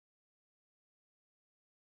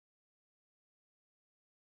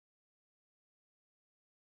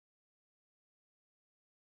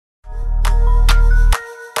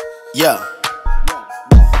Yeah.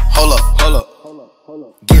 Hold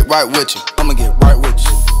up. Get right with you. I'ma get right with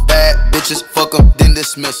you. Bad bitches, fuck them, then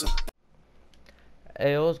dismiss them.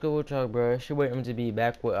 Hey, what's good with y'all, bro? It's your boy to be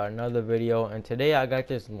back with another video, and today I got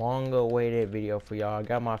this long-awaited video for y'all. I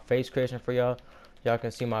got my face creation for y'all. Y'all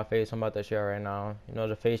can see my face. I'm about to share right now. You know,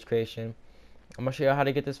 the face creation. I'm gonna show y'all how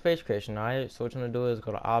to get this face creation. Alright, so what you're gonna do is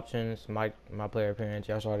go to options, my player appearance.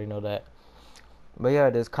 Y'all already know that. But yeah,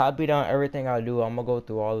 just copy down everything I do. I'm gonna go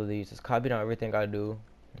through all of these. Just copy down everything I do,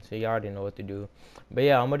 so y'all already know what to do. But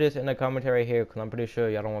yeah, I'm gonna just in the commentary here because I'm pretty sure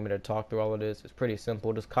y'all don't want me to talk through all of this. It's pretty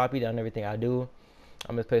simple. Just copy down everything I do.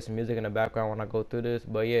 I'm gonna play some music in the background when I go through this.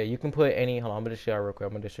 But yeah, you can put any. Hold on, I'm gonna show y'all real quick.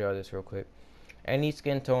 I'm gonna show y'all this real quick. Any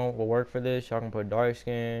skin tone will work for this. Y'all can put dark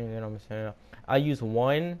skin. You know what I'm saying? I use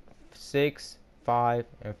 1, 6, 5,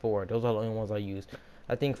 and 4. Those are the only ones I use.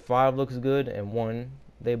 I think 5 looks good and 1.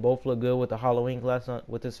 They both look good with the Halloween glass on,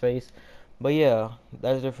 with his face. But yeah,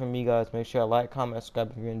 that's it from me, guys. Make sure you like, comment,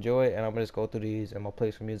 subscribe if you enjoy it. And I'm gonna just go through these and I'm gonna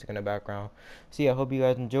play some music in the background. So yeah, I hope you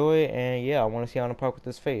guys enjoy. And yeah, I want to see how to park with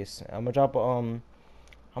this face. I'm gonna drop a I'm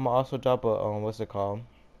gonna also drop a what's it called?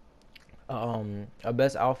 A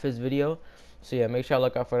best outfits video. So yeah, make sure I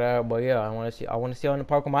look out for that. But yeah, I want to see how to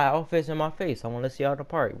park with my outfits and my face. I want to see how to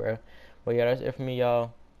park, bro. But yeah, that's it for me,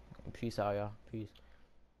 y'all. Peace out, y'all. Peace.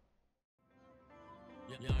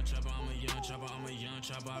 Young chopper, I'm a young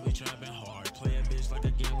chopper, I be trapping hard. Play a bitch like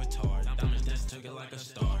a game with tar. Diamonds dance, took it like a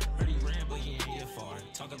star. Pretty ran, but he ain't get far.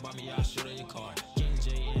 Talk about me, I'll shoot in your car. King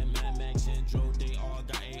J and Mad Max and Dro, they all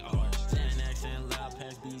got ARs. Xanax and Loud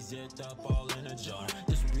Pass be zipped up all in a jar.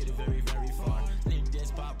 This will be the very, very far. Nick that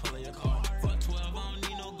spot, pull your car. Fuck 12, I don't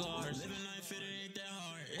need no guards. Living life, it ain't that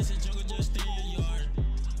hard. It's a jungle, just stay in your yard.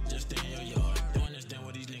 Just stay in your yard. Don't understand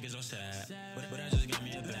why these niggas are sad. But I just got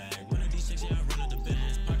me a bag. One of these sexy, I run up the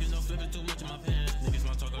bands. Pockets no flipping too much in my pants. Niggas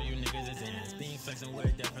want talk on you niggas is dance. Being flexing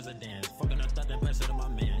with that for a dance. Fucking up, thought that pass it to my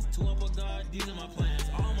mans. Tuwop, God, these are my plans.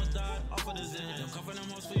 I almost died off of the Zans. Don't cover them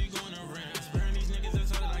hoes for you going to rant. Sparing these niggas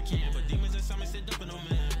as hard as I can. But demons inside me sit up in no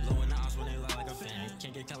man. Blowing the house when they lie like a fan.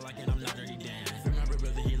 Can't get caught like it, I'm not dirty damn. Remember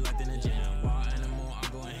brother, he locked in the jam. Wild animal,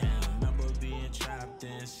 I'm going ham. Remember being trapped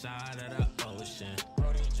inside of the ocean.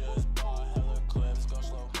 Brody just bought hella clips, go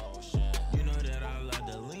slow motion. You know that I love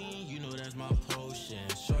the lean, you know that's my potion.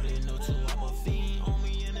 Shorty know too, I'm a fiend, on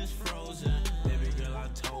me and it's frozen. Baby girl, I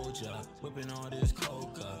told ya, whipping all this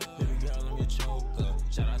coca. Baby girl, I'm your choker.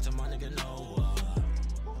 Shout out to my nigga Noah.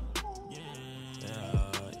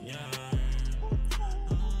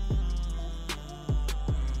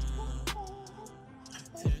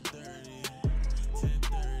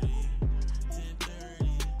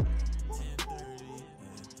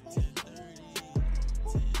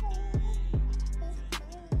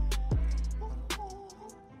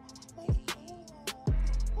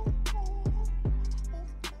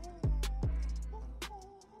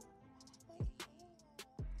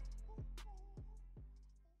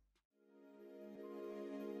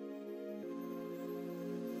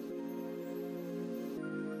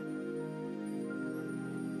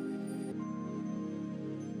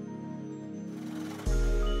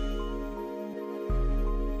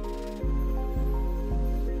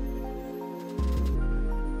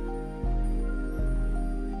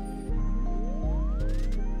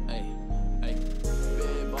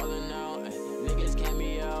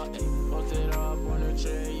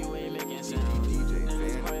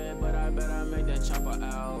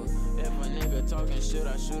 Talking shit,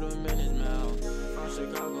 I shoot him in his mouth. From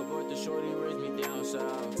Chicago, but the shorty raised me down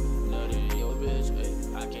south. Nutty in your bitch,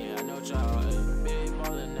 ayy. I can't have no child, ayy. Big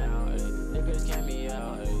ballin' now, ayy. Niggas can't me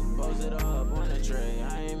out, ayy. Post it up on the tray,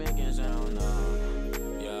 I ain't making sound,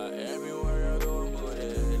 no. Yeah, everywhere I go, I'm put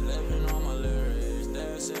it. Living on my lyrics,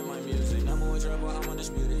 that's in my music. Number one trouble, I'm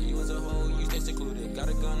undisputed. You was a hoe, you stay secluded. Got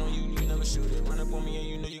a gun on you, you never shoot it. Run up on me and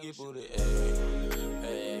you know you get booted, ayy.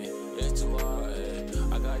 Ayy, it's too hard, ayy.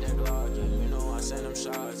 I got that Glock, yeah. I send them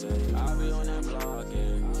shots, ayy. I be on that block,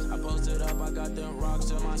 yeah. I posted up, I got them rocks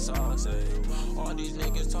in my socks, ayy. All these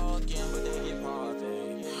niggas talking, but they get popped,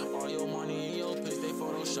 ayy. All your money in your pics, they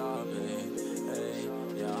Photoshop,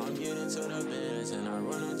 ayy. Yeah, I'm getting to the bins and I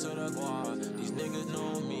run into the guap. These niggas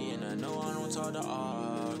know me and I know I don't talk to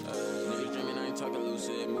art, ayy. Niggas dreaming, I ain't talking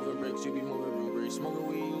lucid. Moving bricks, you be moving rubrics. Smoking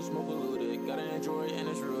weed, you smoke polluted. Got an Android and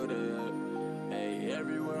it's rooted. Ayy,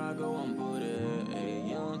 everywhere I go, I'm booted. Ayy,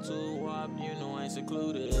 young Tuwop, you know I ain't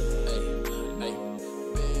secluded.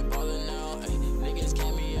 Ayy, been ballin' out. Ayy, niggas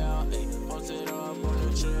can't me out. Ayy, posted up on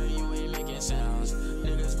the tree, you ain't making sounds.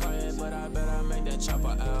 Niggas quiet, but I bet I make that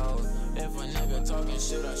chopper out. If a nigga talking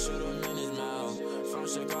shit, I shoot him in his mouth. From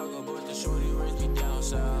Chicago, but the shorty raised me down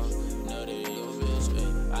south. Nutty in your bitch,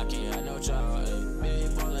 ayy. I can't have no child, ayy.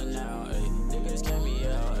 Been ballin' out.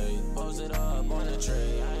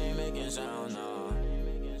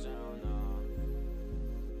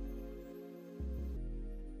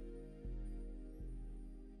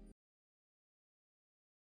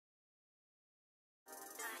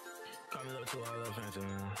 too, I love Phantom,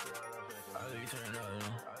 man. I leave you turn up,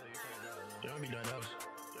 man. You don't be doing those.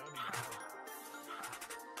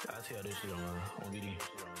 I tell this shit on BD.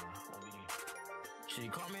 She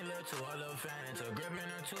call me little too, I love Fanta.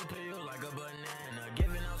 Gripping her two pills like a banana.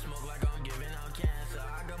 Giving out smoke like I'm giving out cancer.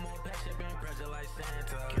 I got more pack shipping pressure like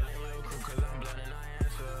Santa. Killing your crew cause I'm blood and I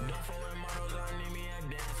answer. Don't fall with models, I need me a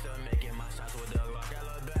dancer. Making my shots with the Glock,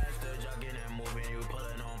 alabaster. Jogging and moving, you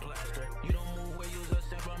pulling on plaster. You don't move where use a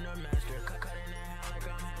step, I'm the master. Cutting in hand like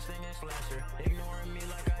I'm hashing and slasher. Ignoring me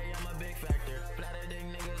like I am a big factor. Flatter dick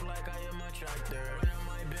niggas like I am a tractor. Running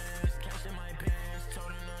my bands, cashing my pants.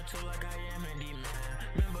 Toting her too like I am Andy man.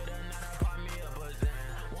 Remember the night I popped me up a Zan.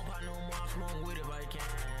 Won't pop no more, smoke weed if I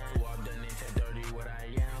can. Tuwop done it 10:30 what I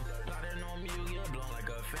am. Plotting on me, you get blown like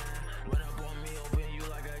a fan. Run up on me, open you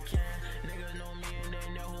like a can. Niggas know me and they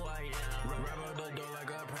know who I am. Wrap up the door like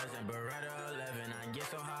a present, bro.